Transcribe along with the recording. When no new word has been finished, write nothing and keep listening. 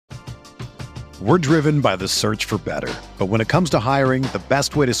We're driven by the search for better. But when it comes to hiring, the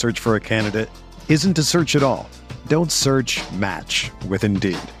best way to search for a candidate isn't to search at all. Don't search, match with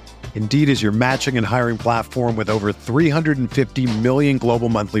Indeed. Indeed is your matching and hiring platform with over 350 million global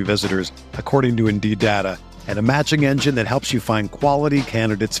monthly visitors, according to Indeed data, and a matching engine that helps you find quality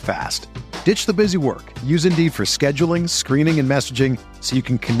candidates fast. Ditch the busy work. Use Indeed for scheduling, screening, and messaging so you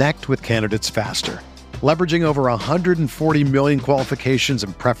can connect with candidates faster. Leveraging over 140 million qualifications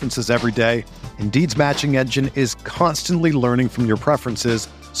and preferences every day, Indeed's matching engine is constantly learning from your preferences,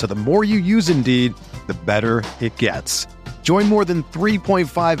 so the more you use Indeed, the better it gets. Join more than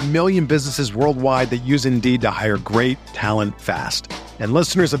 3.5 million businesses worldwide that use Indeed to hire great talent fast. And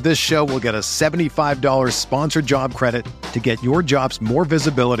listeners of this show will get a $75 sponsored job credit to get your jobs more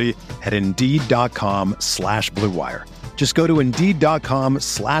visibility at Indeed.com/Blue Wire. Just go to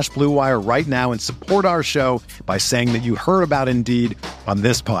Indeed.com/Blue Wire right now and support our show by saying that you heard about Indeed on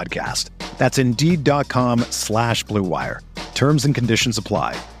this podcast. That's Indeed.com/Blue Wire. Terms and conditions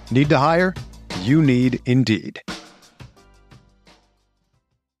apply. Need to hire? You need Indeed.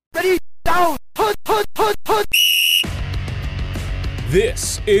 Ready, down, put.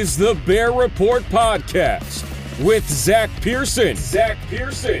 This is the Bear Report Podcast with Zach Pearson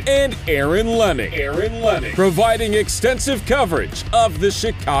and Aaron Leming. Providing extensive coverage of the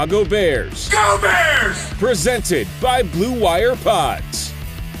Chicago Bears. Go Bears! Presented by Blue Wire Pods.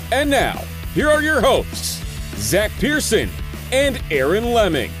 And now, here are your hosts, Zach Pearson and Aaron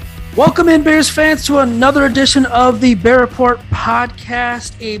Leming. Welcome in, Bears fans, to another edition of the Bear Report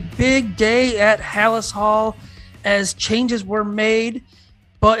Podcast. A big day at Halas Hall as changes were made.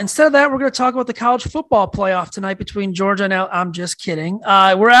 But instead of that, we're going to talk about the college football playoff tonight between Georgia and I'm just kidding.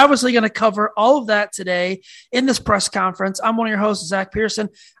 We're obviously going to cover all of that today in this press conference. I'm one of your hosts, Zach Pearson.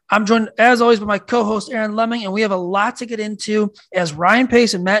 I'm joined, as always, by my co-host, Aaron Leming, and we have a lot to get into as Ryan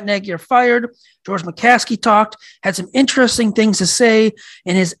Pace and Matt Nagy are fired. George McCaskey had some interesting things to say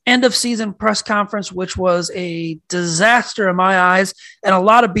in his end-of-season press conference, which was a disaster in my eyes and a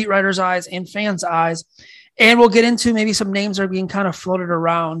lot of beat writers' eyes and fans' eyes. And we'll get into maybe some names that are being kind of floated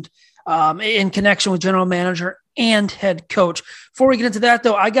around in connection with general manager and head coach. Before we get into that,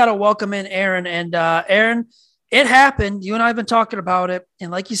 though, I got to welcome in Aaron. And Aaron, it happened. You and I have been talking about it.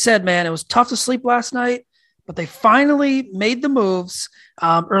 And like you said, man, it was tough to sleep last night, but they finally made the moves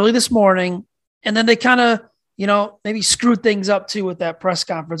early this morning. And then they kind of, maybe screwed things up too with that press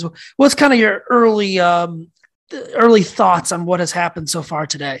conference. What's kind of your early thoughts on what has happened so far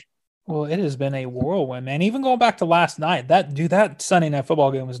today? Well, it has been a whirlwind, man. Even going back to last night, that Sunday Night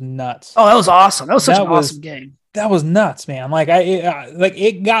Football game was nuts. Oh, that was awesome. That was such an awesome game. That was nuts, man.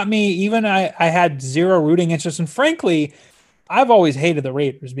 It got me. Even I had zero rooting interest, and frankly, I've always hated the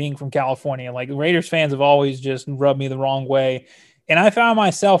Raiders. Being from California, Raiders fans have always just rubbed me the wrong way. And I found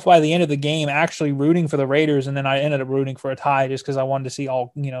myself by the end of the game actually rooting for the Raiders, and then I ended up rooting for a tie just because I wanted to see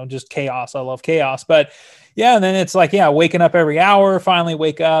all, just chaos. I love chaos. But yeah, and then it's waking up every hour, finally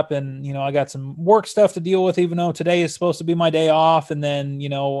wake up, and, I got some work stuff to deal with, even though today is supposed to be my day off. And then,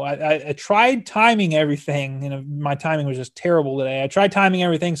 I tried timing everything. My timing was just terrible today. I tried timing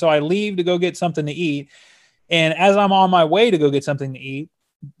everything. So I leave to go get something to eat. And as I'm on my way to go get something to eat,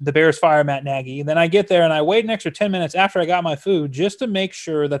 the Bears fire Matt Nagy. And then I get there and I wait an extra 10 minutes after I got my food just to make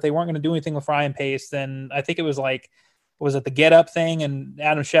sure that they weren't going to do anything with Ryan Pace. Then I think it was was it the Get Up thing? And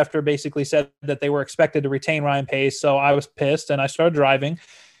Adam Schefter basically said that they were expected to retain Ryan Pace. So I was pissed and I started driving.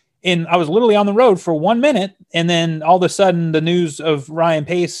 And I was literally on the road for 1 minute. And then all of a sudden the news of Ryan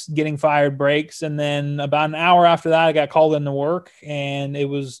Pace getting fired breaks. And then about an hour after that, I got called into work and it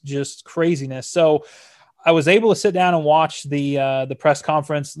was just craziness. So I was able to sit down and watch the press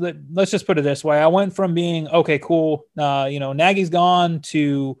conference. Let's just put it this way. I went from being, okay, cool. Nagy's gone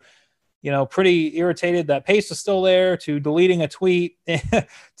to, pretty irritated that Pace was still there, to deleting a tweet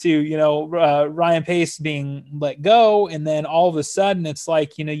to, Ryan Pace being let go. And then all of a sudden it's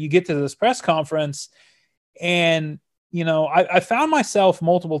you get to this press conference and, I found myself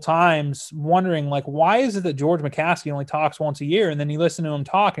multiple times wondering, why is it that George McCaskey only talks once a year? And then you listen to him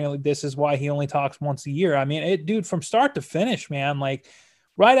talk and you're like, this is why he only talks once a year. I mean, dude, from start to finish, man,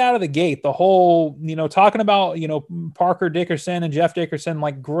 right out of the gate, the whole, talking about, Parker Dickerson and Jeff Dickerson,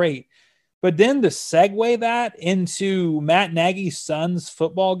 great. But then to segue that into Matt Nagy's son's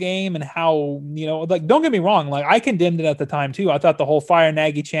football game and how, don't get me wrong, I condemned it at the time too. I thought the whole fire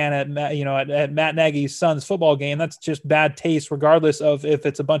Nagy chant at Matt Nagy's son's football game, that's just bad taste, regardless of if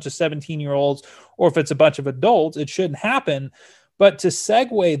it's a bunch of 17-year-olds or if it's a bunch of adults. It shouldn't happen. But to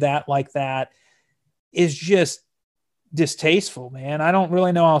segue that like that is just distasteful, man. I don't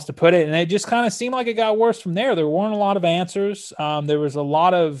really know how else to put it. And it just kind of seemed like it got worse from there. There weren't a lot of answers. There was a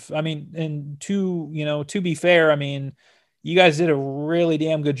lot of, and to be fair, you guys did a really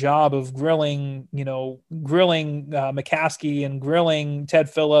damn good job of grilling McCaskey and grilling Ted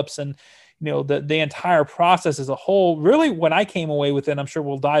Phillips and, the entire process as a whole. Really what I came away with, and I'm sure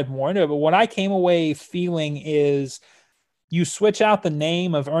we'll dive more into it, but what I came away feeling is you switch out the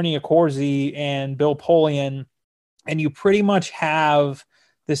name of Ernie Accorsi and Bill Polian, and you pretty much have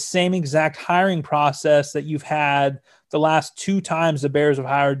the same exact hiring process that you've had the last 2 times the Bears have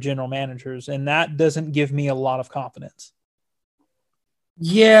hired general managers. And that doesn't give me a lot of confidence.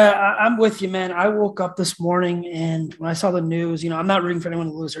 Yeah, I'm with you, man. I woke up this morning and when I saw the news, I'm not rooting for anyone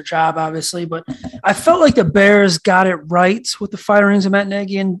to lose their job, obviously, but I felt like the Bears got it right with the firings of Matt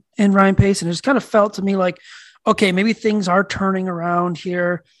Nagy and Ryan Pace. And it just kind of felt to me like, okay, maybe things are turning around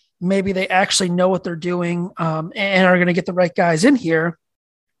here. Maybe they actually know what they're doing and are going to get the right guys in here.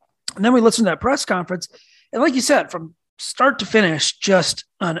 And then we listened to that press conference. And like you said, from start to finish, just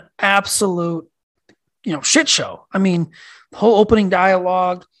an absolute, shit show. The whole opening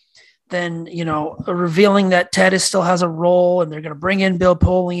dialogue, then, revealing that Ted still has a role and they're going to bring in Bill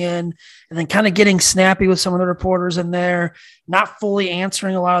Polian, and then kind of getting snappy with some of the reporters in there, not fully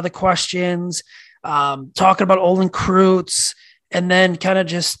answering a lot of the questions, talking about Olin Kreutz, and then kind of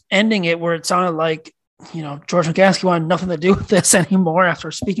just ending it where it sounded like, George McCaskey wanted nothing to do with this anymore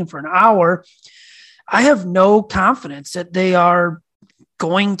after speaking for an hour. I have no confidence that they are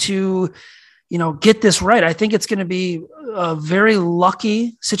going to, get this right. I think it's going to be a very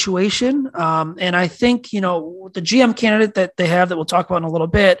lucky situation. And I think, the GM candidate that they have that we'll talk about in a little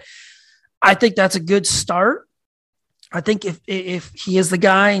bit, I think that's a good start. I think if he is the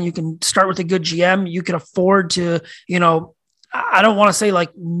guy and you can start with a good GM, you can afford to, I don't want to say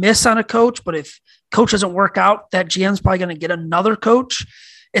like miss on a coach, but if coach doesn't work out, that GM's probably going to get another coach.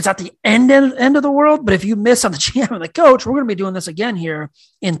 It's at the end of the world. But if you miss on the GM and the coach, we're going to be doing this again here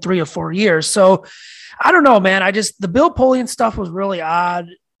in 3 or 4 years. So I don't know, man. The Bill Polian stuff was really odd.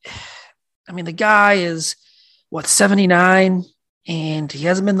 The guy is 79 and he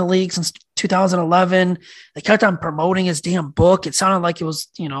hasn't been in the league since 2011. They kept on promoting his damn book. It sounded like it was,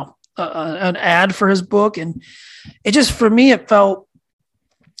 an ad for his book. And it just, for me, it felt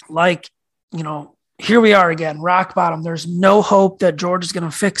like, here we are again, rock bottom. There's no hope that George is going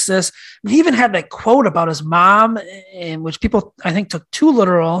to fix this. He even had that quote about his mom, in which people, I think, took too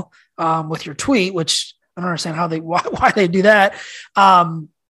literal with your tweet, which I don't understand why they do that. But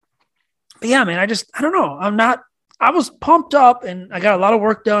yeah, man, I don't know. I was pumped up and I got a lot of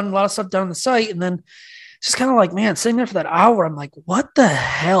work done, a lot of stuff done on the site. And then just kind of like, man, sitting there for that hour, I'm like, what the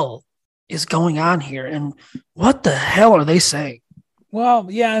hell is going on here? And what the hell are they saying? Well,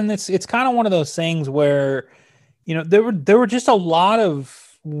 yeah, and it's kind of one of those things where, there were just a lot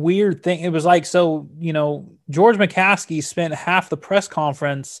of weird things. It was like, so, George McCaskey spent half the press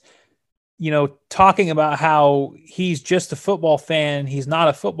conference, talking about how he's just a football fan. He's not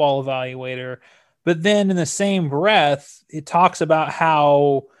a football evaluator. But then in the same breath, it talks about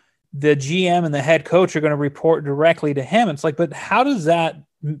how the GM and the head coach are going to report directly to him. It's like, but how is that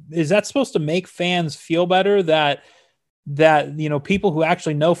supposed to make fans feel better that people who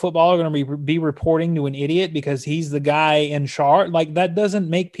actually know football are going to be reporting to an idiot because he's the guy in charge? Like, that doesn't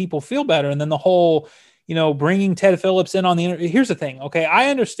make people feel better. And then the whole, bringing Ted Phillips in on the interview. Here's the thing. Okay. I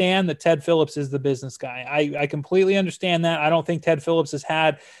understand that Ted Phillips is the business guy. I completely understand that. I don't think Ted Phillips has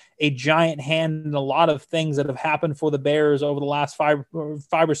had a giant hand in a lot of things that have happened for the Bears over the last five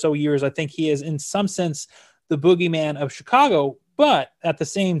or so years. I think he is in some sense the boogeyman of Chicago, but at the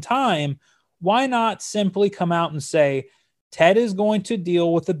same time, why not simply come out and say, Ted is going to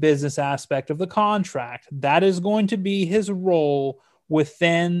deal with the business aspect of the contract. That is going to be his role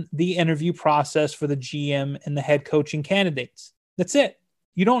within the interview process for the GM and the head coaching candidates. That's it.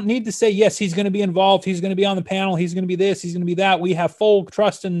 You don't need to say, yes, he's going to be involved. He's going to be on the panel. He's going to be this. He's going to be that. We have full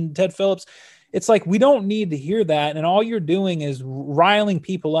trust in Ted Phillips. It's like, we don't need to hear that. And all you're doing is riling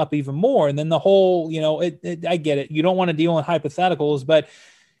people up even more. And then the whole, I get it. You don't want to deal in hypotheticals, but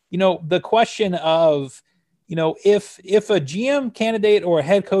the question of, if a GM candidate or a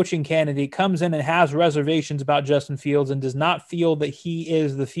head coaching candidate comes in and has reservations about Justin Fields and does not feel that he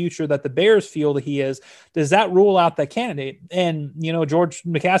is the future that the Bears feel that he is, does that rule out that candidate? And, George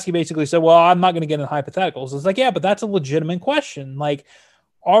McCaskey basically said, well, I'm not going to get into hypotheticals. It's like, yeah, but that's a legitimate question. Like,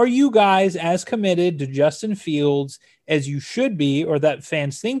 are you guys as committed to Justin Fields as you should be, or that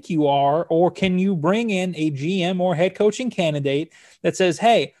fans think you are? Or can you bring in a GM or head coaching candidate that says,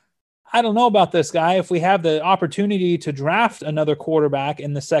 hey, I don't know about this guy. If we have the opportunity to draft another quarterback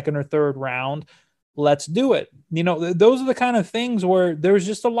in the 2nd or 3rd round, let's do it. Those are the kind of things where there's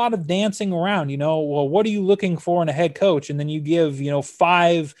just a lot of dancing around, well, what are you looking for in a head coach? And then you give,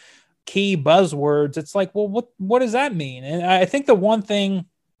 5 key buzzwords. It's like, well, what does that mean? And I think the one thing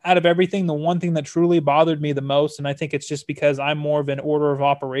out of everything, the one thing that truly bothered me the most, and I think it's just because I'm more of an order of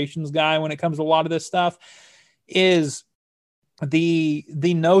operations guy when it comes to a lot of this stuff, is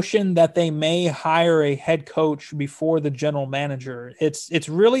the notion that they may hire a head coach before the general manager. It's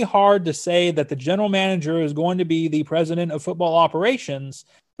really hard to say that the general manager is going to be the president of football operations,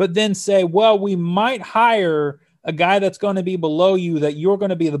 but then say, well, we might hire a guy that's going to be below you that you're going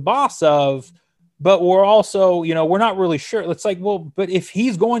to be the boss of, but we're also, we're not really sure. It's like, well, but if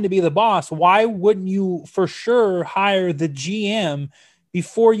he's going to be the boss, why wouldn't you for sure hire the GM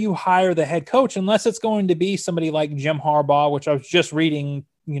before you hire the head coach, unless it's going to be somebody like Jim Harbaugh, which I was just reading,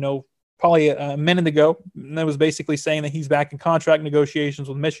 probably a minute ago. And that was basically saying that he's back in contract negotiations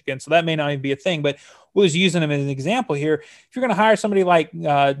with Michigan. So that may not even be a thing, but we'll just using him as an example here. If you're going to hire somebody like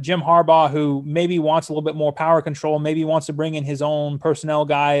Jim Harbaugh, who maybe wants a little bit more power control, maybe wants to bring in his own personnel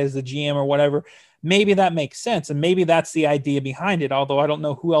guy as the GM or whatever, maybe that makes sense. And maybe that's the idea behind it. Although I don't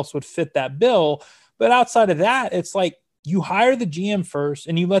know who else would fit that bill. But outside of that, it's like, you hire the GM first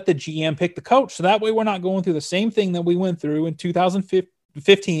and you let the GM pick the coach. So that way we're not going through the same thing that we went through in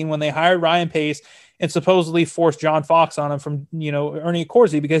 2015 when they hired Ryan Pace and supposedly forced John Fox on him from, Ernie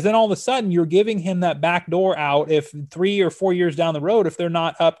Accorsi, because then all of a sudden you're giving him that back door out if 3 or 4 years down the road, if they're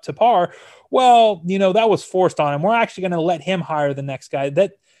not up to par, well, that was forced on him. We're actually going to let him hire the next guy.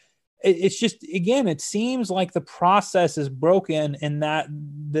 That it's just, again, it seems like the process is broken and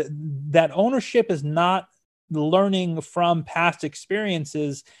that ownership is not learning from past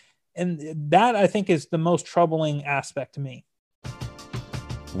experiences. And that, I think, is the most troubling aspect to me.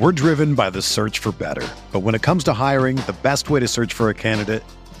 We're driven by the search for better. But when it comes to hiring, the best way to search for a candidate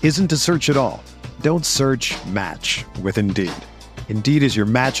isn't to search at all. Don't search, match with Indeed. Indeed is your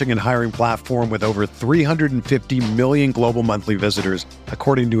matching and hiring platform with over 350 million global monthly visitors,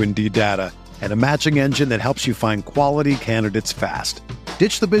 according to Indeed data, and a matching engine that helps you find quality candidates fast.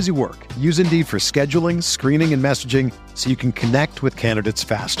 Ditch the busy work. Use Indeed for scheduling, screening, and messaging so you can connect with candidates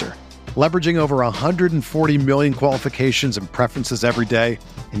faster. Leveraging over 140 million qualifications and preferences every day,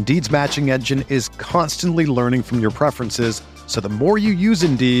 Indeed's matching engine is constantly learning from your preferences, so the more you use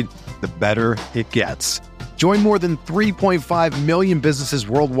Indeed, the better it gets. Join more than 3.5 million businesses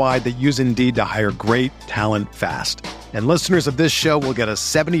worldwide that use Indeed to hire great talent fast. And listeners of this show will get a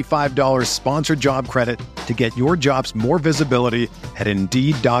 $75 sponsored job credit to get your jobs more visibility at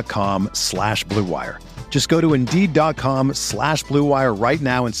Indeed.com/Blue Wire. Just go to Indeed.com/Blue Wire right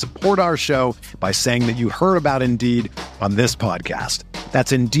now and support our show by saying that you heard about Indeed on this podcast.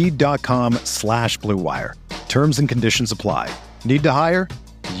 That's Indeed.com/Blue Wire. Terms and conditions apply. Need to hire?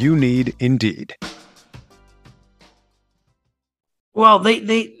 You need Indeed. Well,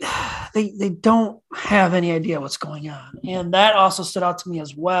 they don't have any idea what's going on. And that also stood out to me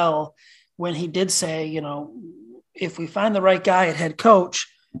as well when he did say, if we find the right guy at head coach,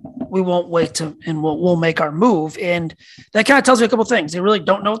 we won't wait and we'll make our move. And that kind of tells me a couple of things. They really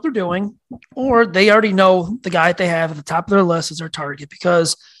don't know what they're doing, or they already know the guy that they have at the top of their list is their target.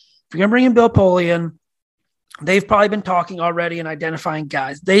 Because if you're going to bring in Bill Polian, they've probably been talking already and identifying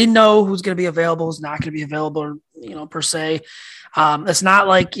guys. They know who's going to be available, who's not going to be available, per se. It's not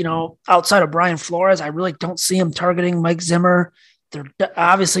like, outside of Brian Flores, I really don't see him targeting Mike Zimmer. They're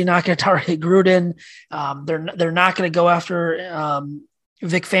obviously not going to target Gruden. They're not going to go after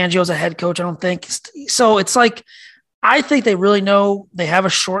Vic Fangio as a head coach, I don't think. So it's like, I think they really know they have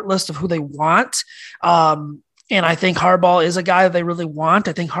a short list of who they want. And I think Harbaugh is a guy that they really want.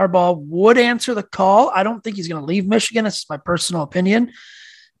 I think Harbaugh would answer the call. I don't think he's going to leave Michigan. That's my personal opinion.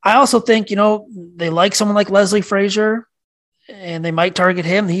 I also think, they like someone like Leslie Frazier, and they might target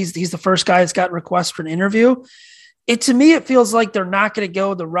him. He's the first guy that's got requests for an interview. To me, it feels like they're not going to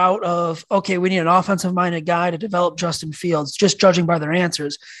go the route of, okay, we need an offensive-minded guy to develop Justin Fields, just judging by their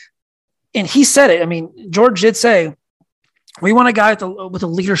answers. And he said it. I mean, George did say, we want a guy with a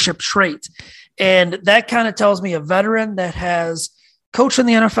leadership trait. And that kind of tells me a veteran that has coached in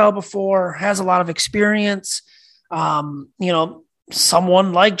the NFL before, has a lot of experience,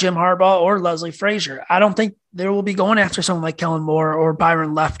 someone like Jim Harbaugh or Leslie Frazier. I don't think they will be going after someone like Kellen Moore or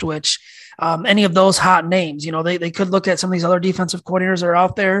Byron Leftwich, any of those hot names. They could look at some of these other defensive coordinators that are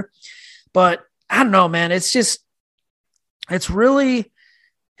out there, but I don't know, man. It's just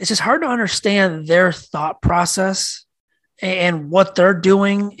hard to understand their thought process and what they're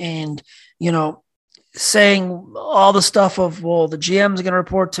doing. And, saying all the stuff of, well, the GM is going to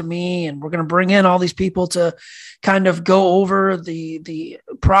report to me and we're going to bring in all these people to kind of go over the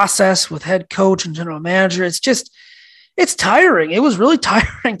process with head coach and general manager. It's tiring. It was really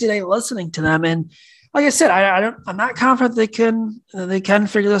tiring today listening to them. And like I said, I'm not confident they can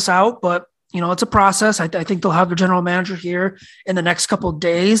figure this out, but it's a process. I think they'll have their general manager here in the next couple of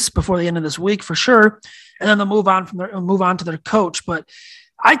days before the end of this week for sure. And then they'll move on to their coach. But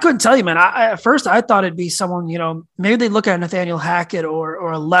I couldn't tell you, man. At first I thought it'd be someone, maybe they look at Nathaniel Hackett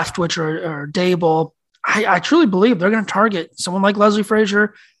or a Leftwich or Dable. I truly believe they're going to target someone like Leslie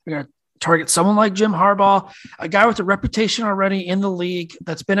Frazier. They're going to target someone like Jim Harbaugh, a guy with a reputation already in the league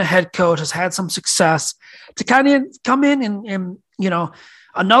that's been a head coach, has had some success, to kind of come in and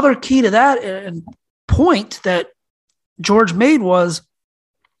another key to that and point that George made was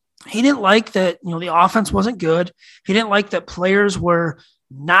he didn't like that, the offense wasn't good. He didn't like that players were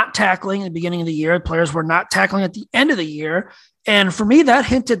not tackling at the beginning of the year. Players were not tackling at the end of the year. And for me, that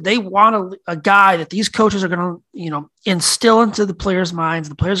hinted they want a guy that these coaches are going to, instill into the players' minds.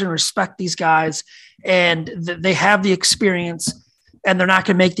 The players are going to respect these guys, and they have the experience, and they're not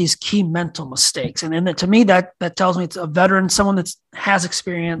going to make these key mental mistakes. And then to me, that tells me it's a veteran, someone that has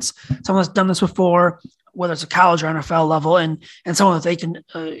experience, someone that's done this before, whether it's a college or NFL level, and someone that they can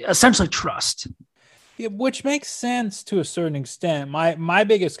essentially trust. Yeah, which makes sense to a certain extent. My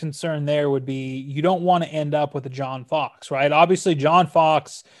biggest concern there would be you don't want to end up with a John Fox, right? Obviously, John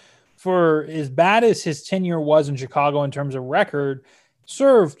Fox, for as bad as his tenure was in Chicago in terms of record,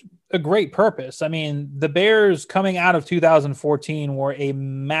 served a great purpose. I mean, the Bears coming out of 2014 were a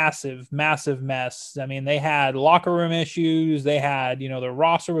massive, massive mess. I mean, they had locker room issues. They had, their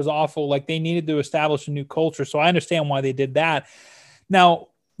roster was awful. Like, they needed to establish a new culture. So I understand why they did that. Now,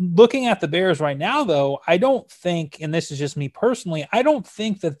 looking at the Bears right now, though, I don't think, and this is just me personally, I don't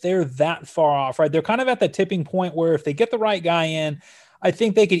think that they're that far off, right? They're kind of at that tipping point where if they get the right guy in, I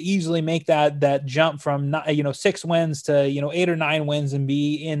think they could easily make that jump from 6 wins to 8 or 9 wins and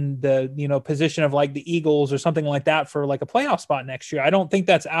be in the position of like the Eagles or something like that for like a playoff spot next year. I don't think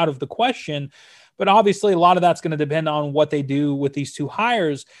that's out of the question, but obviously a lot of that's going to depend on what they do with these two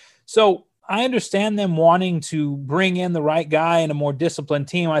hires. So I understand them wanting to bring in the right guy and a more disciplined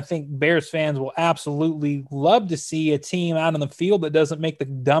team. I think Bears fans will absolutely love to see a team out on the field that doesn't make the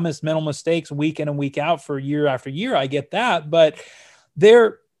dumbest mental mistakes week in and week out for year after year. I get that, but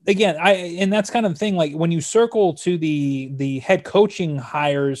and that's kind of the thing. Like when you circle to the head coaching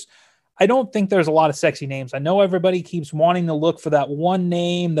hires, I don't think there's a lot of sexy names. I know everybody keeps wanting to look for that one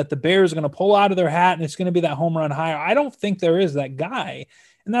name that the Bears are going to pull out of their hat and it's going to be that home run hire. I don't think there is that guy.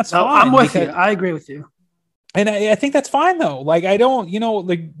 And that's fine. I'm with you. I agree with you. And I think that's fine though. Like, I don't,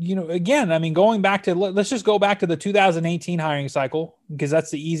 again, I mean, let's just go back to the 2018 hiring cycle, because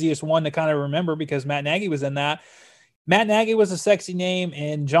that's the easiest one to kind of remember because Matt Nagy was in that. Matt Nagy was a sexy name,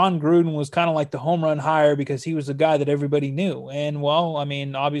 and John Gruden was kind of like the home run hire because he was the guy that everybody knew. And well, I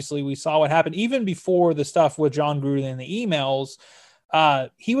mean, obviously we saw what happened even before the stuff with John Gruden and the emails.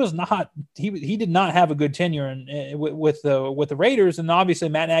 He did not have a good tenure with the Raiders. And obviously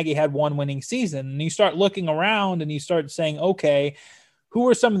Matt Nagy had one winning season, and you start looking around and you start saying, okay, who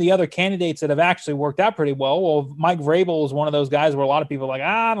are some of the other candidates that have actually worked out pretty well? Well, Mike Vrabel is one of those guys where a lot of people are like,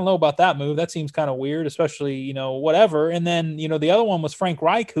 I don't know about that move. That seems kind of weird, especially, whatever. And then, the other one was Frank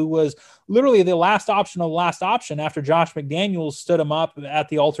Reich, who was literally the last option of the last option after Josh McDaniels stood him up at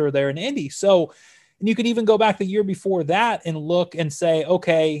the altar there in Indy. So, and you could even go back the year before that and look and say,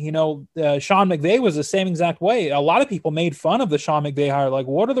 okay, Sean McVay was the same exact way. A lot of people made fun of the Sean McVay hire. Like,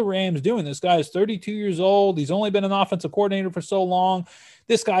 what are the Rams doing? This guy is 32 years old. He's only been an offensive coordinator for so long.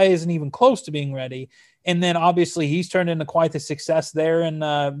 This guy isn't even close to being ready. And then obviously he's turned into quite the success there in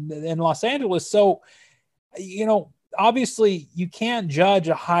Los Angeles. So, obviously you can't judge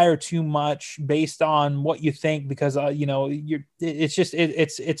a hire too much based on what you think, because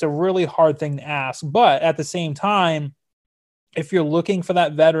it's a really hard thing to ask. But at the same time, if you're looking for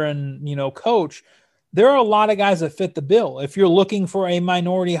that veteran, coach, there are a lot of guys that fit the bill. If you're looking for a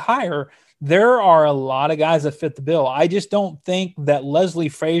minority hire, there are a lot of guys that fit the bill. I just don't think that Leslie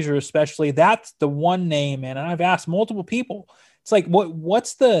Frazier, especially, that's the one name, man. And I've asked multiple people. It's like,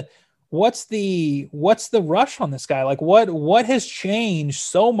 what's the rush on this guy? Like, what has changed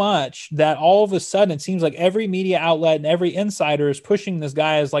so much that all of a sudden it seems like every media outlet and every insider is pushing this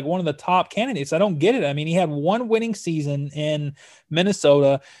guy as like one of the top candidates? I don't get it. I mean, he had one winning season in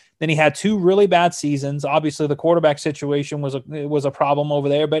Minnesota. Then he had 2 really bad seasons. Obviously, the quarterback situation was a problem over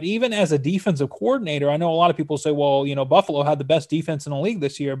there. But even as a defensive coordinator, I know a lot of people say, well, Buffalo had the best defense in the league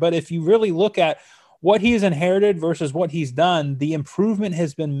this year. But if you really look at what he's inherited versus what he's done, the improvement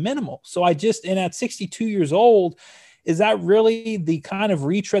has been minimal. So and at 62 years old, is that really the kind of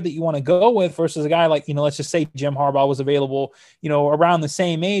retread that you want to go with versus a guy like, let's just say Jim Harbaugh was available, around the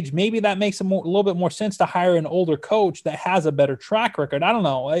same age? Maybe that makes a little bit more sense to hire an older coach that has a better track record. I don't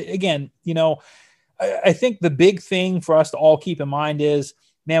know. Again, I think the big thing for us to all keep in mind is,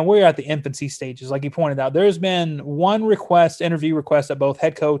 man, we're at the infancy stages. Like you pointed out, there's been one interview request at both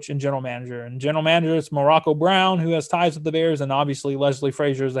head coach and general manager. And general manager is Morocco Brown, who has ties with the Bears, and obviously Leslie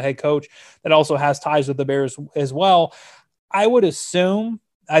Frazier is the head coach that also has ties with the Bears as well. I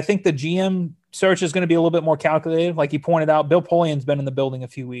think the GM search is going to be a little bit more calculated. Like you pointed out, Bill Polian's been in the building a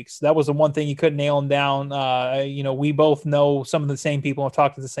few weeks. That was the one thing you couldn't nail him down. We both know some of the same people, have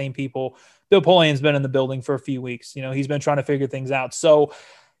talked to the same people. Bill Polian's been in the building for a few weeks. He's been trying to figure things out. So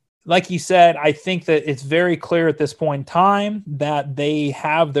like you said, I think that it's very clear at this point in time that they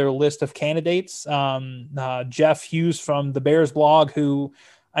have their list of candidates. Jeff Hughes from the Bears blog, who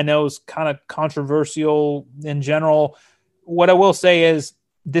I know is kind of controversial in general. What I will say is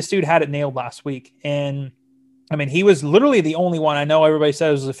this dude had it nailed last week. And I mean, he was literally the only one. I know everybody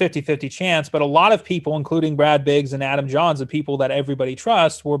says it was a 50-50 chance, but a lot of people, including Brad Biggs and Adam Johns, the people that everybody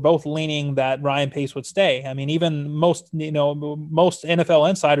trusts, were both leaning that Ryan Pace would stay. I mean, even most NFL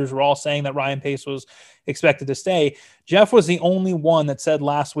insiders were all saying that Ryan Pace was expected to stay. Jeff was the only one that said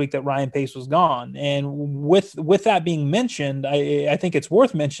last week that Ryan Pace was gone. And with that being mentioned, I think it's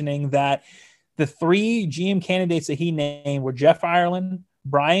worth mentioning that the three GM candidates that he named were Jeff Ireland,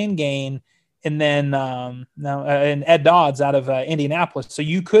 Brian Gain, and then and Ed Dodds out of Indianapolis. So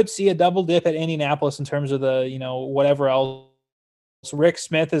you could see a double dip at Indianapolis in terms of the, whatever else. Rick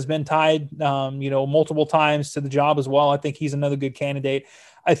Smith has been tied, multiple times to the job as well. I think he's another good candidate.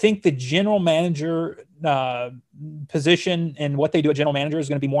 I think the general manager position and what they do at general manager is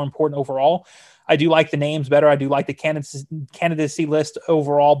going to be more important overall. I do like the names better. I do like the candidacy list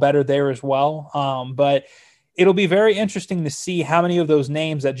overall better there as well. But it'll be very interesting to see how many of those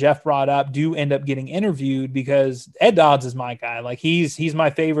names that Jeff brought up do end up getting interviewed, because Ed Dodds is my guy. Like he's my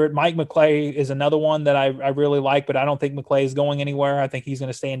favorite. Mike McClay is another one that I really like, but I don't think McClay is going anywhere. I think he's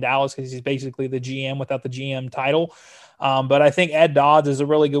going to stay in Dallas because he's basically the GM without the GM title. But I think Ed Dodds is a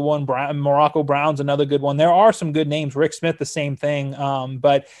really good one. Morocco Brown's another good one. There are some good names. Rick Smith, the same thing.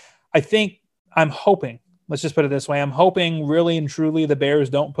 But I'm hoping, let's just put it this way. I'm hoping really and truly the Bears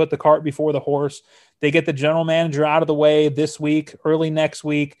don't put the cart before the horse. They get the general manager out of the way this week, early next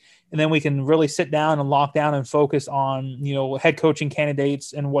week, and then we can really sit down and lock down and focus on, head coaching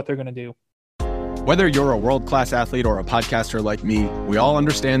candidates and what they're going to do. Whether you're a world-class athlete or a podcaster like me, we all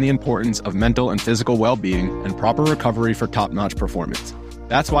understand the importance of mental and physical well-being and proper recovery for top-notch performance.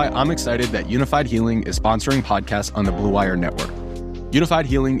 That's why I'm excited that Unified Healing is sponsoring podcasts on the Blue Wire Network. Unified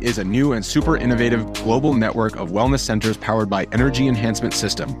Healing is a new and super innovative global network of wellness centers powered by Energy Enhancement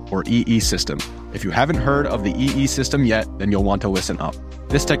System, or EE System. If you haven't heard of the EE System yet, then you'll want to listen up.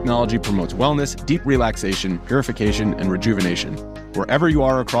 This technology promotes wellness, deep relaxation, purification, and rejuvenation. Wherever you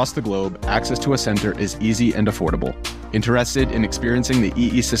are across the globe, access to a center is easy and affordable. Interested in experiencing the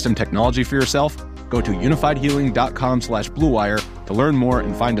EE System technology for yourself? Go to unifiedhealing.com/bluewire to learn more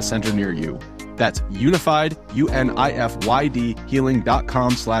and find a center near you. That's unified, UNIFYD,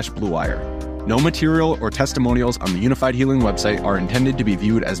 healing.com/bluewire. No material or testimonials on the Unified Healing website are intended to be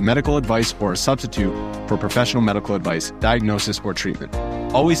viewed as medical advice or a substitute for professional medical advice, diagnosis, or treatment.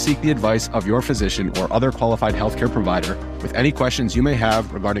 Always seek the advice of your physician or other qualified healthcare provider with any questions you may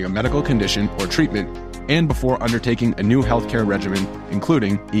have regarding a medical condition or treatment and before undertaking a new healthcare regimen,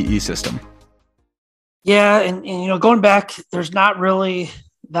 including EE System. Yeah, and going back, there's not really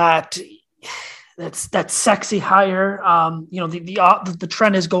that sexy hire. The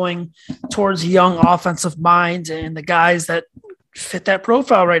trend is going towards young offensive minds, and the guys that fit that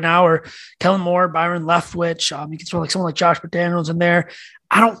profile right now are Kellen Moore, Byron Leftwich. You can throw like someone like Josh McDaniels in there.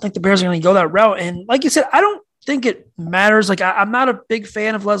 I don't think the Bears are going to go that route. And like you said, I don't think it matters. Like I'm not a big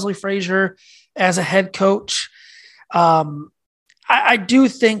fan of Leslie Frazier as a head coach. I do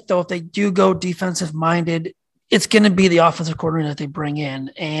think though, if they do go defensive minded, it's going to be the offensive coordinator that they bring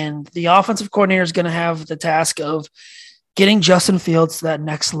in. And the offensive coordinator is going to have the task of getting Justin Fields to that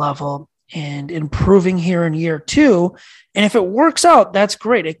next level and improving here in year two. And if it works out, that's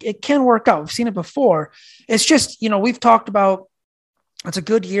great. It can work out. We've seen it before. It's just, we've talked about it's a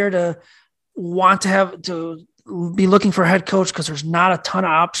good year to want to be looking for a head coach because there's not a ton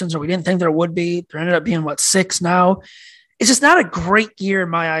of options, or we didn't think there would be. There ended up being 6 now. It's just not a great year in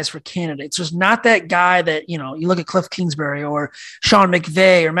my eyes for candidates. There's not that guy that, you look at Cliff Kingsbury or Sean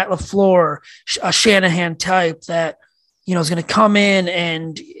McVay or Matt LaFleur, a Shanahan type that, is going to come in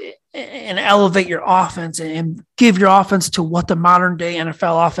and and elevate your offense and give your offense to what the modern day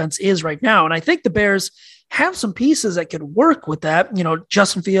NFL offense is right now. And I think the Bears have some pieces that could work with that. You know,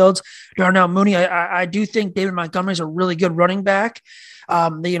 Justin Fields, Darnell Mooney. I do think David Montgomery is a really good running back.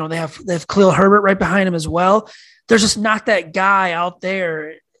 They have Khalil Herbert right behind him as well. There's just not that guy out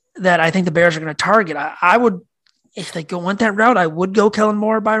there that I think the Bears are going to target. I would, if they went that route, I would go Kellen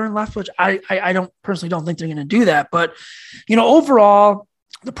Moore, Byron Leftwich. I don't think they're going to do that. But, you know, overall,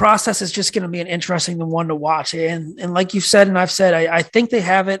 the process is just going to be an interesting one to watch. And like you've said, and I've said, I think they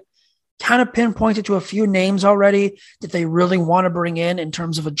have it kind of pinpointed to a few names already that they really want to bring in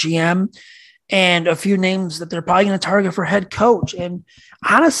terms of a GM, and a few names that they're probably going to target for head coach. And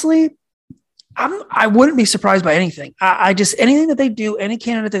honestly, I wouldn't be surprised by anything. I just, anything that they do, any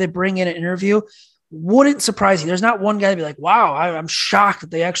candidate that they bring in an interview wouldn't surprise you. There's not one guy to be like, wow, I'm shocked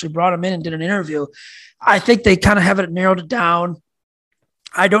that they actually brought him in and did an interview. I think they kind of have it narrowed it down.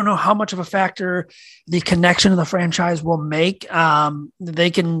 I don't know how much of a factor the connection of the franchise will make. They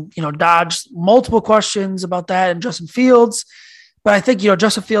can, dodge multiple questions about that and Justin Fields, but I think,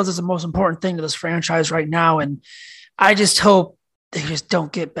 Justin Fields is the most important thing to this franchise right now. And I just hope they just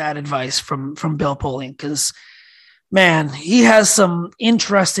don't get bad advice from Bill Polian, because man, he has some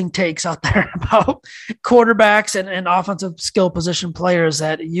interesting takes out there about quarterbacks and offensive skill position players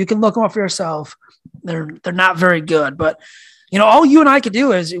that you can look them up for yourself. They're not very good, but all you and I could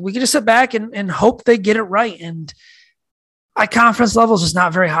do is we could just sit back and hope they get it right. And my confidence level is just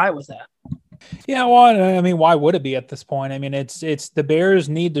not very high with that. Yeah, well, I mean, why would it be at this point? I mean, it's the Bears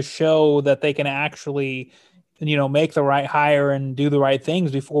need to show that they can actually, make the right hire and do the right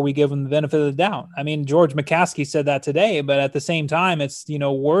things before we give them the benefit of the doubt. I mean, George McCaskey said that today, but at the same time, it's,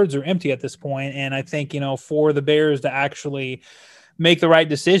 words are empty at this point. And I think, for the Bears to actually make the right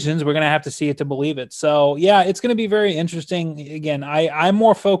decisions, we're going to have to see it to believe it. So yeah, it's going to be very interesting. Again, I'm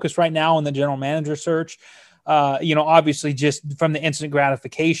more focused right now on the general manager search. Obviously just from the instant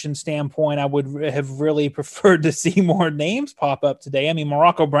gratification standpoint, I would have really preferred to see more names pop up today. I mean,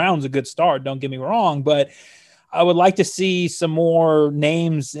 Morocco Brown's a good start, don't get me wrong, but I would like to see some more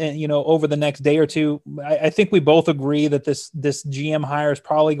names, over the next day or two. I think we both agree that this GM hire is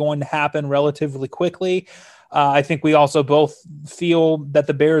probably going to happen relatively quickly. I think we also both feel that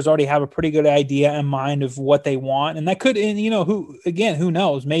the Bears already have a pretty good idea in mind of what they want. And that could, who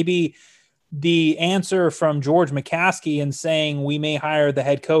knows? Maybe the answer from George McCaskey and saying we may hire the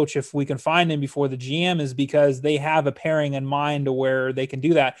head coach if we can find him before the GM is because they have a pairing in mind to where they can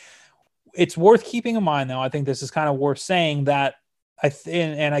do that. It's worth keeping in mind, though. I think this is kind of worth saying that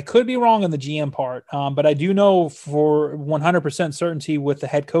and I could be wrong on the GM part, but I do know for 100% certainty with the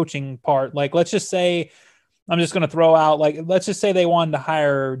head coaching part, like, let's just say, I'm just going to throw out, let's just say they wanted to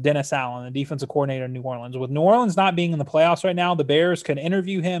hire Dennis Allen, the defensive coordinator in New Orleans. With New Orleans not being in the playoffs right now, the Bears could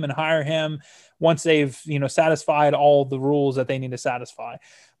interview him and hire him once they've, satisfied all the rules that they need to satisfy.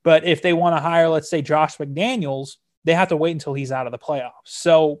 But if they want to hire, let's say, Josh McDaniels, they have to wait until he's out of the playoffs.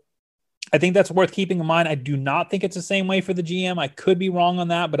 So I think that's worth keeping in mind. I do not think it's the same way for the GM. I could be wrong on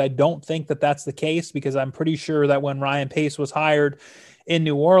that, but I don't think that that's the case, because I'm pretty sure that when Ryan Pace was hired in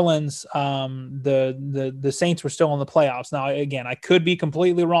New Orleans, the Saints were still in the playoffs. Now, again, I could be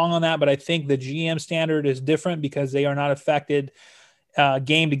completely wrong on that, but I think the GM standard is different because they are not affected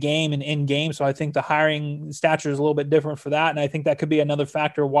game to game and in game. So I think the hiring stature is a little bit different for that. And I think that could be another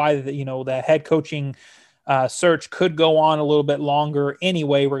factor why the head coaching search could go on a little bit longer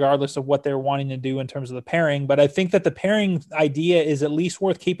anyway, regardless of what they're wanting to do in terms of the pairing. But I think that the pairing idea is at least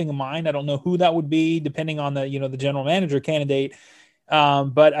worth keeping in mind. I don't know who that would be depending on the general manager candidate.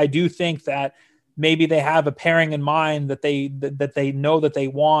 But I do think that maybe they have a pairing in mind that they know that they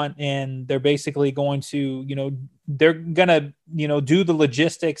want, and they're basically going to, they're going to, do the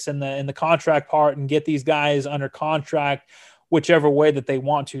logistics and the contract part and get these guys under contract whichever way that they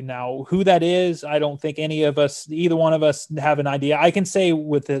want to. Now, who that is, I don't think either one of us have an idea. I can say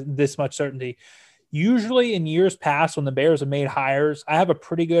with this much certainty, usually in years past when the Bears have made hires, I have a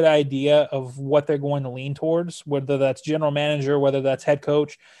pretty good idea of what they're going to lean towards, whether that's general manager, whether that's head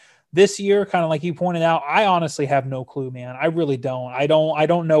coach. This year, kind of like you pointed out, I honestly have no clue, man. I really don't. I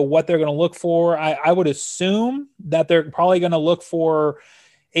don't know what they're going to look for. I would assume that they're probably going to look for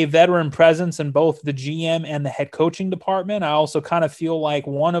a veteran presence in both the GM and the head coaching department. I also kind of feel like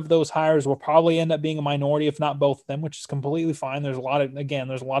one of those hires will probably end up being a minority, if not both of them, which is completely fine. There's a lot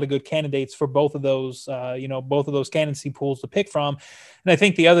of good candidates for both of those, both of those candidacy pools to pick from. And I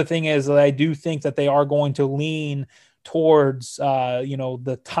think the other thing is that I do think that they are going to lean towards,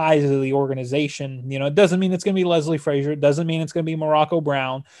 the ties of the organization. It doesn't mean it's going to be Leslie Frazier. It doesn't mean it's going to be Morocco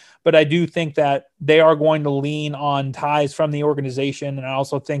Brown, but I do think that they are going to lean on ties from the organization. And I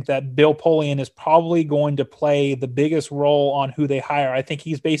also think that Bill Polian is probably going to play the biggest role on who they hire. I think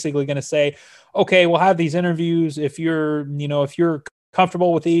he's basically going to say, okay, we'll have these interviews. If you're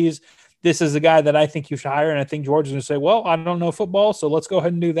comfortable with these, this is the guy that I think you should hire. And I think George is going to say, well, I don't know football, so let's go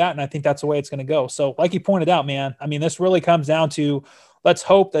ahead and do that. And I think that's the way it's going to go. So like you pointed out, man, I mean, this really comes down to, let's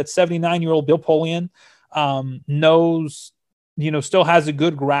hope that 79-year-old Bill Polian knows, still has a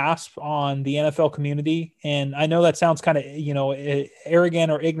good grasp on the NFL community. And I know that sounds kind of,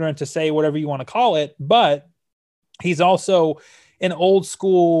 arrogant or ignorant to say whatever you want to call it, but he's also an old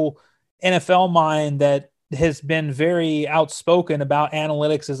school NFL mind that has been very outspoken about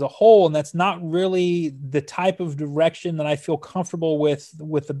analytics as a whole. And that's not really the type of direction that I feel comfortable with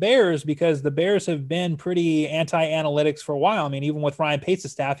the Bears, because the Bears have been pretty anti-analytics for a while. I mean, even with Ryan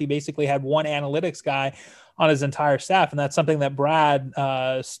Pace's staff, he basically had one analytics guy on his entire staff. And that's something that Brad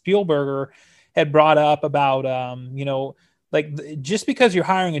Spielberger had brought up about, just because you're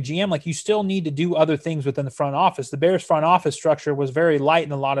hiring a GM, like, you still need to do other things within the front office. The Bears front office structure was very light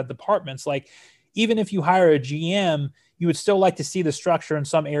in a lot of departments. Like, even if you hire a GM, you would still like to see the structure in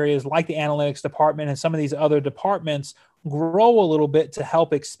some areas like the analytics department and some of these other departments grow a little bit to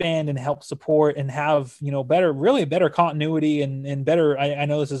help expand and help support and have, better continuity and better, I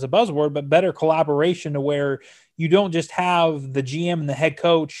know this is a buzzword, but better collaboration, to where you don't just have the GM and the head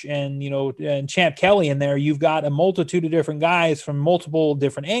coach and Champ Kelly in there. You've got a multitude of different guys from multiple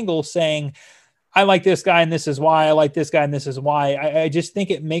different angles saying, I like this guy and this is why. I like this guy and this is why. I just think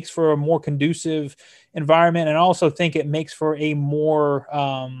it makes for a more conducive environment. And I also think it makes for a more,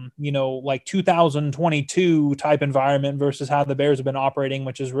 2022 type environment versus how the Bears have been operating,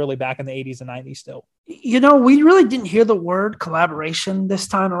 which is really back in the 80s and 90s still. We really didn't hear the word collaboration this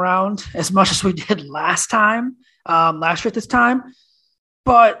time around as much as we did last year at this time.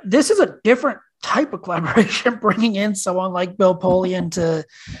 But this is a different type of collaboration, bringing in someone like Bill Polian to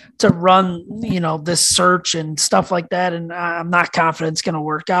run, this search and stuff like that. And I'm not confident it's going to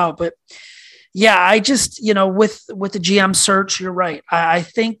work out, but yeah, I just, with the GM search, you're right. I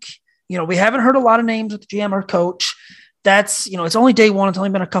think, we haven't heard a lot of names with the GM or coach. That's, it's only day one. It's only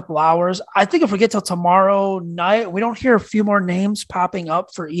been a couple hours. I think if we get till tomorrow night, we don't hear a few more names popping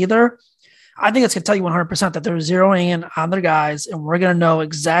up for either. I think it's going to tell you 100% that they're zeroing in on their guys, and we're going to know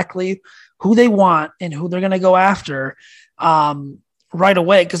exactly who they want and who they're going to go after right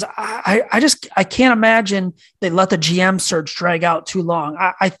away. Because I can't imagine they let the GM search drag out too long.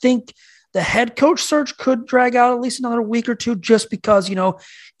 I think the head coach search could drag out at least another week or two, just because,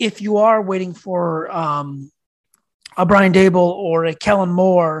 if you are waiting for a Brian Dable or a Kellen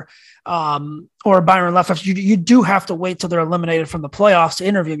Moore or a Byron Leftwich, you do have to wait till they're eliminated from the playoffs to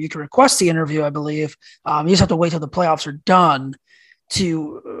interview. You can request the interview, I believe. You just have to wait till the playoffs are done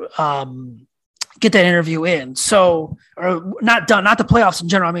to get that interview in. So, or not done, not the playoffs in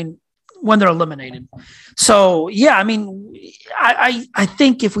general. I mean, when they're eliminated. So yeah, I mean, I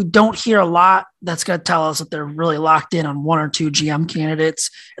think if we don't hear a lot, that's going to tell us that they're really locked in on one or two GM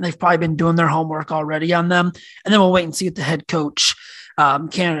candidates, and they've probably been doing their homework already on them. And then we'll wait and see what the head coach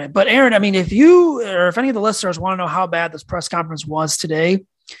candidate. But Aaron, I mean, if you, or if any of the listeners want to know how bad this press conference was today,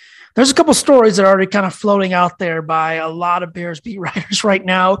 there's a couple stories that are already kind of floating out there by a lot of Bears beat writers right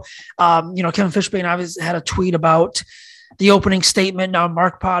now. Kevin Fishbane obviously had a tweet about the opening statement. Now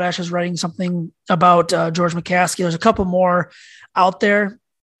Mark Potash is writing something about George McCaskey. There's a couple more out there.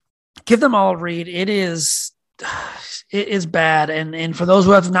 Give them all a read. It is bad. And for those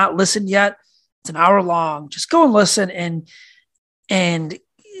who have not listened yet, it's an hour long. Just go and listen and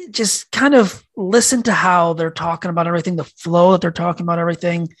just kind of listen to how they're talking about everything, the flow that they're talking about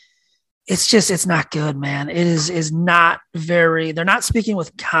everything. It's not good, man. It is not very, they're not speaking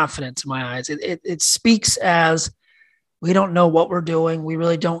with confidence in my eyes. It speaks as, we don't know what we're doing. We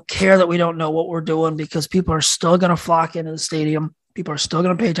really don't care that we don't know what we're doing, because people are still going to flock into the stadium. People are still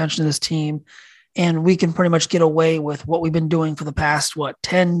going to pay attention to this team. And we can pretty much get away with what we've been doing for the past,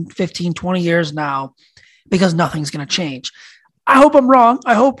 10, 15, 20 years now, because nothing's going to change. I hope I'm wrong.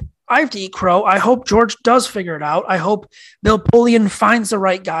 I hope I have to eat crow. I hope George does figure it out. I hope Bill Polian finds the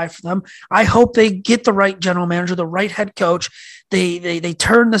right guy for them. I hope they get the right general manager, the right head coach. They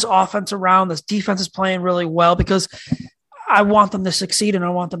turn this offense around. This defense is playing really well, because I want them to succeed and I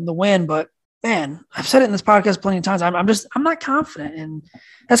want them to win. But man, I've said it in this podcast plenty of times. I'm not confident, and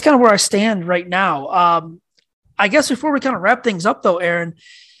that's kind of where I stand right now. I guess before we kind of wrap things up, though, Aaron,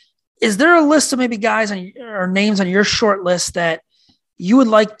 is there a list of maybe guys or names on your short list that you would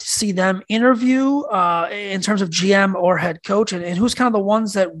like to see them interview in terms of GM or head coach, and who's kind of the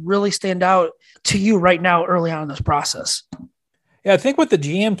ones that really stand out to you right now early on in this process? Yeah, I think with the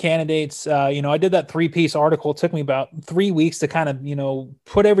GM candidates, I did that 3-piece article. It took me about 3 weeks to kind of,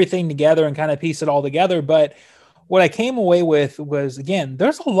 put everything together and kind of piece it all together. But what I came away with was, again,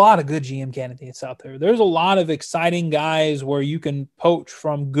 there's a lot of good GM candidates out there. There's a lot of exciting guys where you can poach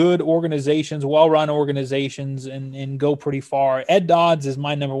from good organizations, well-run organizations, and go pretty far. Ed Dodds is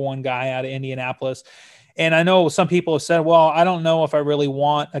my number one guy out of Indianapolis. And I know some people have said, well, I don't know if I really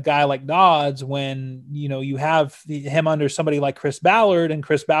want a guy like Dodds when, you have him under somebody like Chris Ballard, and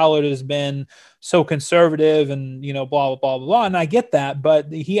Chris Ballard has been so conservative and, blah, blah, blah, blah. And I get that,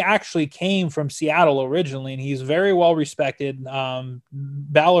 but he actually came from Seattle originally, and he's very well respected.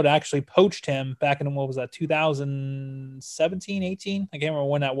 Ballard actually poached him back in, 2017, 18? I can't remember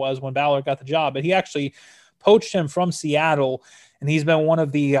when that was, when Ballard got the job, but he actually poached him from Seattle. And he's been one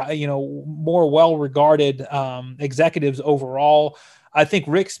of the, more well-regarded executives overall. I think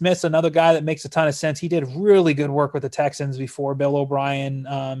Rick Smith's another guy that makes a ton of sense. He did really good work with the Texans before Bill O'Brien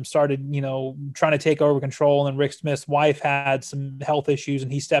started, trying to take over control. And Rick Smith's wife had some health issues,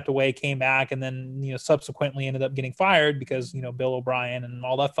 and he stepped away, came back, and then, subsequently ended up getting fired because, Bill O'Brien and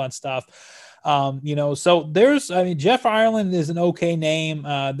all that fun stuff. So Jeff Ireland is an okay name.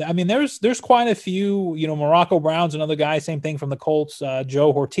 There's quite a few, Morocco Brown's another guy, same thing from the Colts,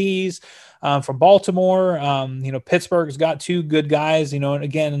 Joe Ortiz, from Baltimore. Pittsburgh's got two good guys, and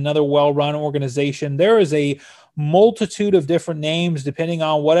again, another well-run organization. There is a multitude of different names depending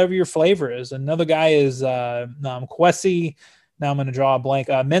on whatever your flavor is. Another guy is, Kwesi. Now I'm going to draw a blank.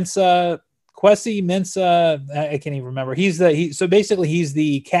 Kwesi Mensah, I can't even remember. He's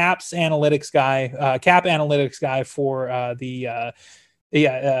the cap analytics guy for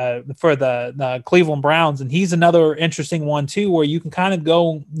the Cleveland Browns, and he's another interesting one too, where you can kind of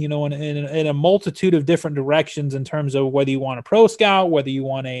go, in a multitude of different directions in terms of whether you want a pro scout, whether you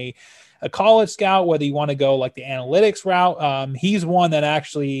want a college scout, whether you want to go like the analytics route. He's one that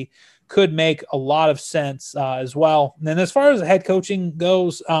actually could make a lot of sense as well. And then as far as head coaching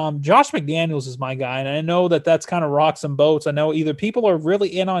goes, Josh McDaniels is my guy. And I know that that's kind of rocks and boats. I know either people are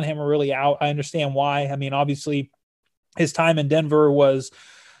really in on him or really out. I understand why. I mean, obviously his time in Denver was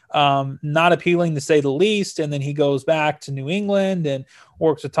not appealing to say the least. And then he goes back to New England and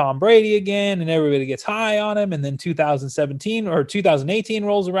works with Tom Brady again, and everybody gets high on him. And then 2018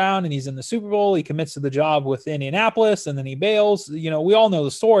 rolls around and he's in the Super Bowl. He commits to the job with Indianapolis, and then he bails. We all know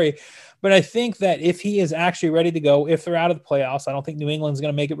the story. But I think that if he is actually ready to go, if they're out of the playoffs, I don't think New England's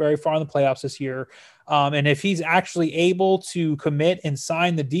going to make it very far in the playoffs this year. And if he's actually able to commit and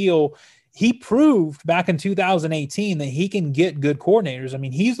sign the deal, he proved back in 2018 that he can get good coordinators. I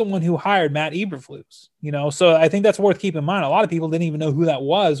mean, he's the one who hired Matt Eberflus, so I think that's worth keeping in mind. A lot of people didn't even know who that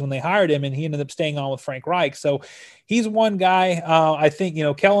was when they hired him, and he ended up staying on with Frank Reich. So he's one guy. I think,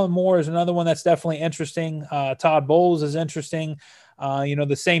 Kellen Moore is another one that's definitely interesting. Todd Bowles is interesting.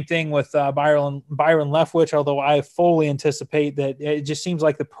 The same thing with Byron Leftwich, although I fully anticipate that it just seems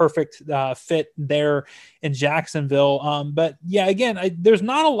like the perfect fit there in Jacksonville. But yeah, again, there's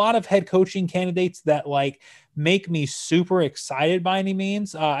not a lot of head coaching candidates that make me super excited by any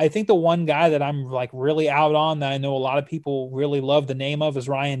means. I think the one guy that I'm really out on that I know a lot of people really love the name of is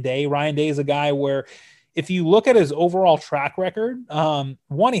Ryan Day. Ryan Day is a guy where, if you look at his overall track record,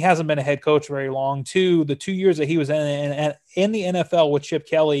 one, he hasn't been a head coach very long. Two, the 2 years that he was in the NFL with Chip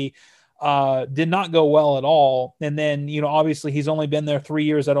Kelly did not go well at all. And then, obviously he's only been there 3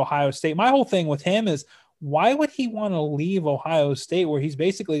 years at Ohio State. My whole thing with him is, why would he want to leave Ohio State, where he's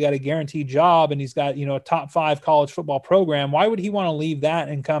basically got a guaranteed job and he's got, a top 5 college football program? Why would he want to leave that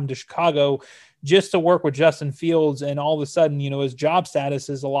and come to Chicago just to work with Justin Fields? And all of a sudden, his job status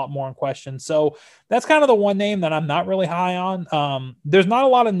is a lot more in question. So that's kind of the one name that I'm not really high on. There's not a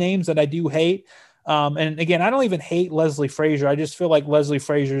lot of names that I do hate. And again, I don't even hate Leslie Frazier. I just feel like Leslie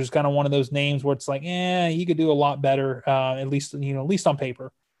Frazier is kind of one of those names where it's like, you could do a lot better, at least on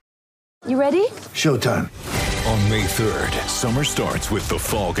paper. You ready? Showtime. On May 3rd, summer starts with The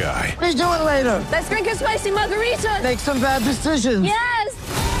Fall Guy. Let's do it later. Let's drink a spicy margarita. Make some bad decisions. Yes!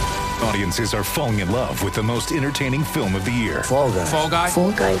 Audiences are falling in love with the most entertaining film of the year. Fall Guy. Fall Guy?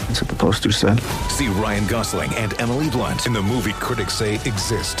 Fall guy. That's what the poster said. See Ryan Gosling and Emily Blunt in the movie critics say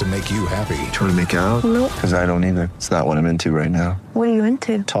exists to make you happy. Trying to make it out? Nope. Because I don't either. It's not what I'm into right now. What are you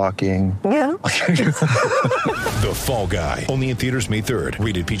into? Talking. Yeah. The Fall Guy. Only in theaters May 3rd.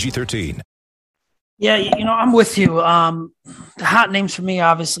 Rated PG-13. Yeah, I'm with you. The hot names for me,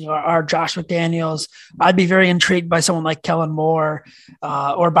 obviously, are Josh McDaniels. I'd be very intrigued by someone like Kellen Moore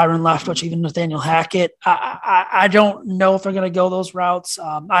or Byron Leftwich, even Nathaniel Hackett. I don't know if they're going to go those routes.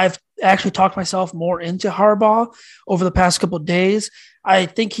 I've actually talked myself more into Harbaugh over the past couple of days. I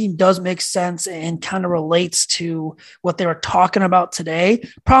think he does make sense and kind of relates to what they were talking about today.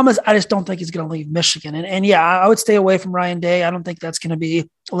 Problem is, I just don't think he's going to leave Michigan. And yeah, I would stay away from Ryan Day. I don't think that's going to be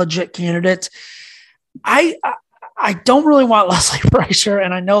a legit candidate. I don't really want Leslie Frazier,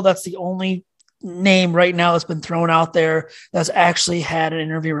 and I know that's the only name right now that's been thrown out there that's actually had an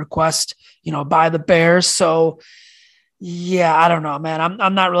interview request, by the Bears. So yeah, I don't know, man.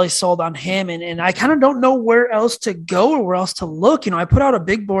 I'm not really sold on him, and I kind of don't know where else to go or where else to look. I put out a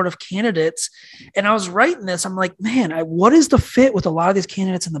big board of candidates, and I was writing this. I'm like, man, what is the fit with a lot of these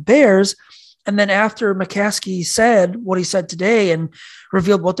candidates in the Bears? And then after McCaskey said what he said today and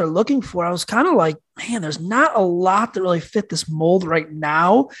revealed what they're looking for, I was kind of like, man, there's not a lot that really fit this mold right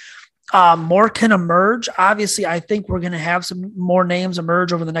now. More can emerge. Obviously, I think we're going to have some more names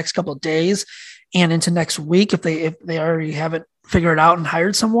emerge over the next couple of days and into next week if they already haven't figured it out and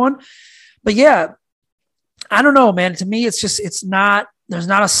hired someone. But yeah, I don't know, man. To me, there's not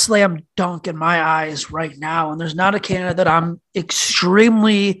a slam dunk in my eyes right now. And there's not a candidate that I'm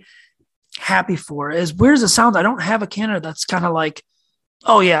extremely happy for. As weird as it sounds, I don't have a candidate that's kind of like,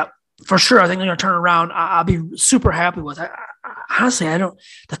 oh yeah, for sure, I think they're going to turn around. I'll be super happy with it. Honestly,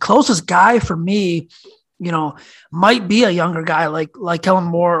 the closest guy for me, might be a younger guy like Kellen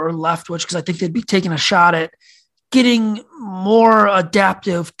Moore or Leftwich, because I think they'd be taking a shot at getting more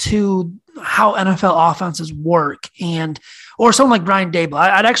adaptive to how NFL offenses work, or someone like Brian Daboll.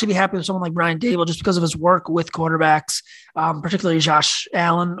 I'd actually be happy with someone like Brian Daboll just because of his work with quarterbacks, particularly Josh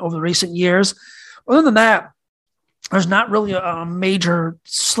Allen over the recent years. Other than that, there's not really a major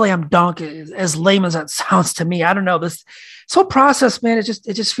slam dunk, as lame as that sounds to me. I don't know, this whole process, man. It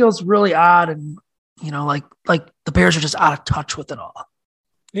just feels really odd, and like the Bears are just out of touch with it all.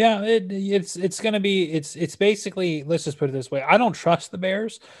 Yeah, it's going to be it's basically, let's just put it this way. I don't trust the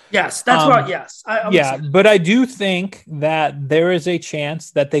Bears. Yes, that's right. Yes. But I do think that there is a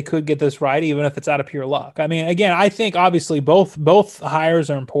chance that they could get this right, even if it's out of pure luck. I mean, again, I think obviously both hires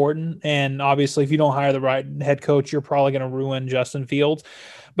are important. And obviously if you don't hire the right head coach, you're probably going to ruin Justin Fields.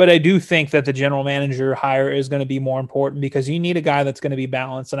 But I do think that the general manager hire is going to be more important, because you need a guy that's going to be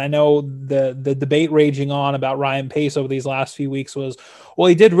balanced. And I know the debate raging on about Ryan Pace over these last few weeks was, well,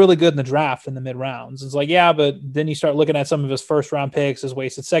 he did really good in the draft in the mid rounds. It's like, yeah, but then you start looking at some of his first round picks, his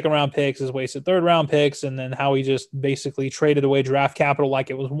wasted second round picks, his wasted third round picks, and then how he just basically traded away draft capital like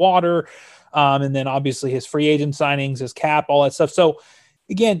it was water. And then obviously his free agent signings, his cap, all that stuff. So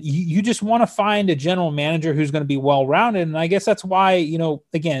again, you just want to find a general manager who's going to be well-rounded. And I guess that's why,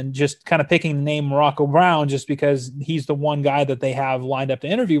 again, just kind of picking the name Morocco Brown, just because he's the one guy that they have lined up to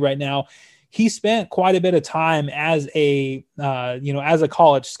interview right now. He spent quite a bit of time as a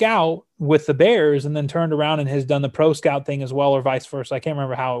college scout with the Bears, and then turned around and has done the pro scout thing as well, or vice versa. I can't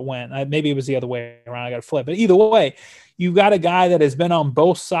remember how it went. Maybe it was the other way around. I got to flip. But either way, you've got a guy that has been on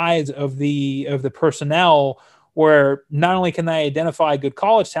both sides of the personnel, where not only can they identify good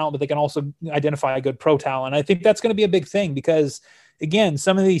college talent, but they can also identify a good pro talent. I think that's going to be a big thing, because again,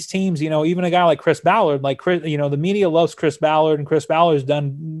 some of these teams, even a guy like Chris Ballard, the media loves Chris Ballard, and Chris Ballard's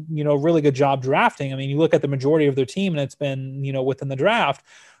done, a really good job drafting. I mean, you look at the majority of their team and it's been, within the draft,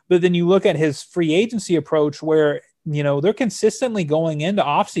 but then you look at his free agency approach, where, they're consistently going into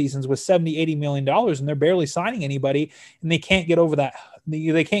off seasons with $70-80 million, and they're barely signing anybody, and they can't get over that.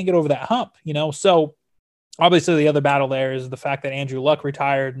 They can't get over that hump, so obviously the other battle there is the fact that Andrew Luck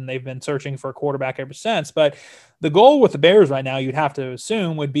retired, and they've been searching for a quarterback ever since. But the goal with the Bears right now, you'd have to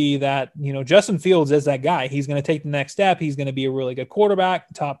assume, would be that, Justin Fields is that guy. He's going to take the next step. He's going to be a really good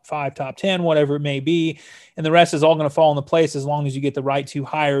quarterback, top 5, top 10, whatever it may be. And the rest is all going to fall into place as long as you get the right two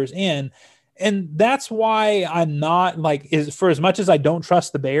hires in. And that's why I'm not for as much as I don't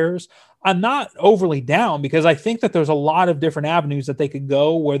trust the Bears, I'm not overly down, because I think that there's a lot of different avenues that they could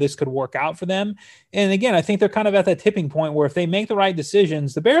go where this could work out for them. And again, I think they're kind of at that tipping point where if they make the right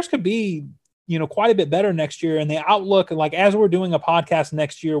decisions, the Bears could be, quite a bit better next year. And the outlook, as we're doing a podcast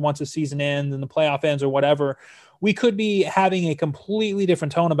next year, once the season ends and the playoff ends or whatever, we could be having a completely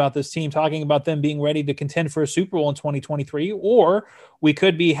different tone about this team, talking about them being ready to contend for a Super Bowl in 2023, or we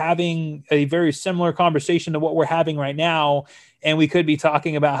could be having a very similar conversation to what we're having right now. And we could be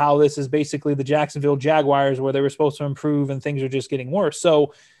talking about how this is basically the Jacksonville Jaguars, where they were supposed to improve and things are just getting worse.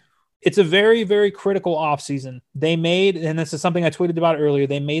 So it's a very, very critical offseason. They made, and this is something I tweeted about earlier,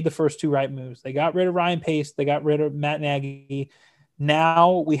 they made the first two right moves. They got rid of Ryan Pace. They got rid of Matt Nagy.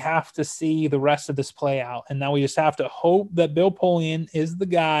 Now we have to see the rest of this play out. And now we just have to hope that Bill Polian is the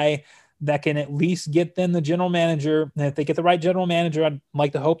guy that can at least get them the general manager. And if they get the right general manager, I'd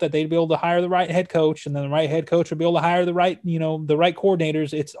like to hope that they'd be able to hire the right head coach, and then the right head coach would be able to hire the right, the right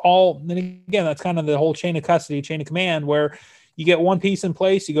coordinators. It's all, and again, that's kind of the whole chain of custody, chain of command, where you get one piece in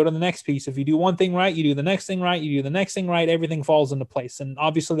place, you go to the next piece. If you do one thing right, you do the next thing right, you do the next thing right, everything falls into place. And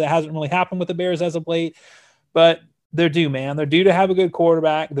obviously that hasn't really happened with the Bears as of late, but they're due, man. They're due to have a good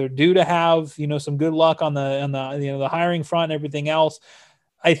quarterback. They're due to have, some good luck on the hiring front and everything else.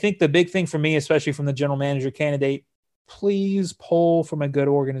 I think the big thing for me, especially from the general manager candidate, please pull from a good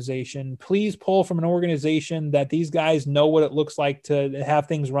organization. Please pull from an organization that these guys know what it looks like to have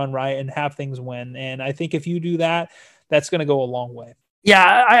things run right and have things win. And I think if you do that, that's going to go a long way.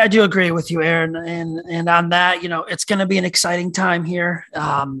 Yeah, I do agree with you, Aaron. And on that, it's going to be an exciting time here.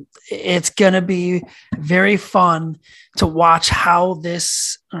 It's going to be very fun to watch how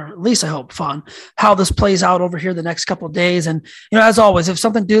this, or at least I hope fun, how this plays out over here the next couple of days. And, as always, if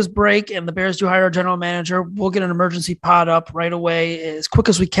something does break and the Bears do hire a general manager, we'll get an emergency pod up right away as quick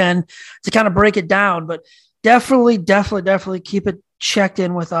as we can to kind of break it down. But definitely keep it checked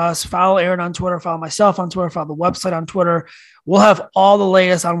in with us. Follow Aaron on Twitter, follow myself on Twitter, follow the website on Twitter. We'll have all the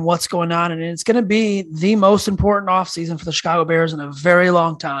latest on what's going on, and it's going to be the most important offseason for the Chicago Bears in a very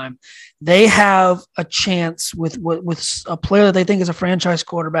long time. They have a chance with a player that they think is a franchise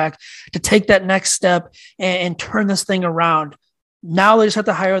quarterback to take that next step and turn this thing around. Now they just have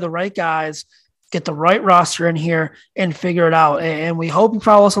to hire the right guys, get the right roster in here, and figure it out. And we hope you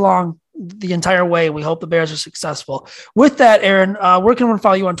follow us along the entire way. We hope the Bears are successful. With that, Aaron, where can one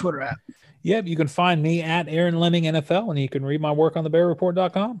follow you on Twitter at? Yep, you can find me at Aaron Leming NFL, and you can read my work on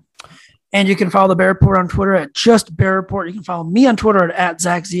thebearreport.com. And you can follow the Bear Report on Twitter at just Bear Report. You can follow me on Twitter at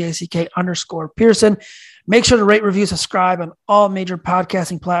Zach, ZACK_Pearson. Make sure to rate, review, subscribe on all major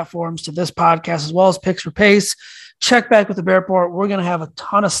podcasting platforms to this podcast, as well as Picks for Pace. Check back with the Bear Report. We're going to have a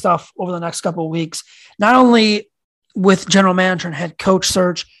ton of stuff over the next couple of weeks, not only with general manager and head coach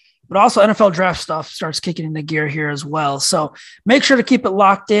search, but also NFL draft stuff starts kicking into gear here as well. So make sure to keep it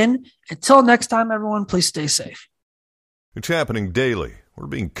locked in. Until next time, everyone, please stay safe. It's happening daily. We're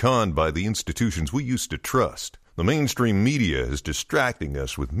being conned by the institutions we used to trust. The mainstream media is distracting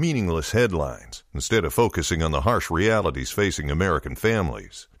us with meaningless headlines instead of focusing on the harsh realities facing American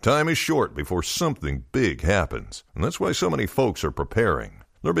families. Time is short before something big happens, and that's why so many folks are preparing.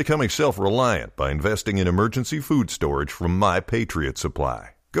 They're becoming self-reliant by investing in emergency food storage from My Patriot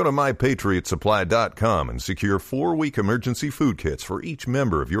Supply. Go to MyPatriotSupply.com and secure 4-week emergency food kits for each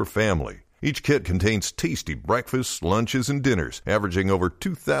member of your family. Each kit contains tasty breakfasts, lunches, and dinners, averaging over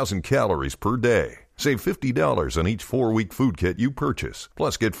 2,000 calories per day. Save $50 on each 4-week food kit you purchase.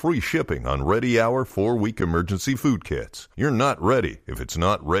 Plus, get free shipping on Ready Hour 4-week emergency food kits. You're not ready if it's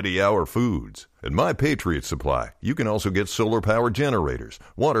not Ready Hour Foods. At My Patriot Supply, you can also get solar power generators,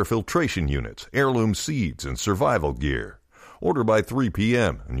 water filtration units, heirloom seeds, and survival gear. Order by 3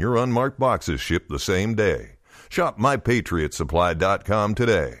 p.m. and your unmarked boxes ship the same day. Shop MyPatriotSupply.com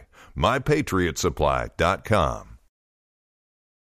today. MyPatriotSupply.com.